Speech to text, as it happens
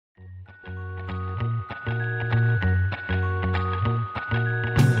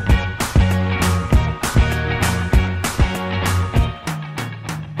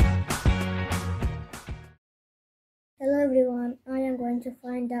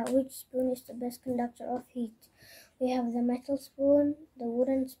find out which spoon is the best conductor of heat. We have the metal spoon, the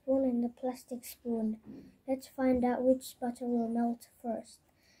wooden spoon, and the plastic spoon. Let's find out which butter will melt first.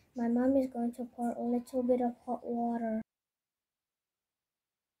 My mom is going to pour a little bit of hot water.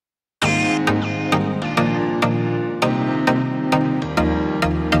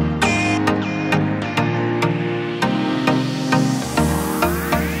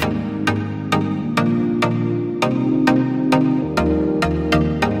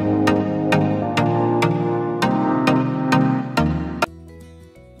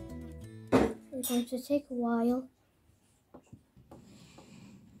 It's going to take a while.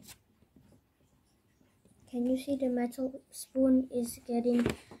 Can you see the metal spoon is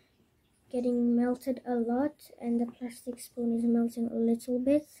getting melted a lot, and the plastic spoon is melting a little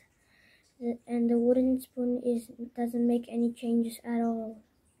bit, and the wooden spoon doesn't make any changes at all.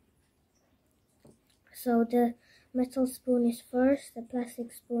 So the metal spoon is first, the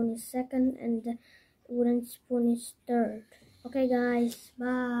plastic spoon is second, and the wooden spoon is third. Okay guys,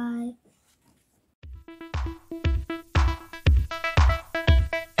 bye.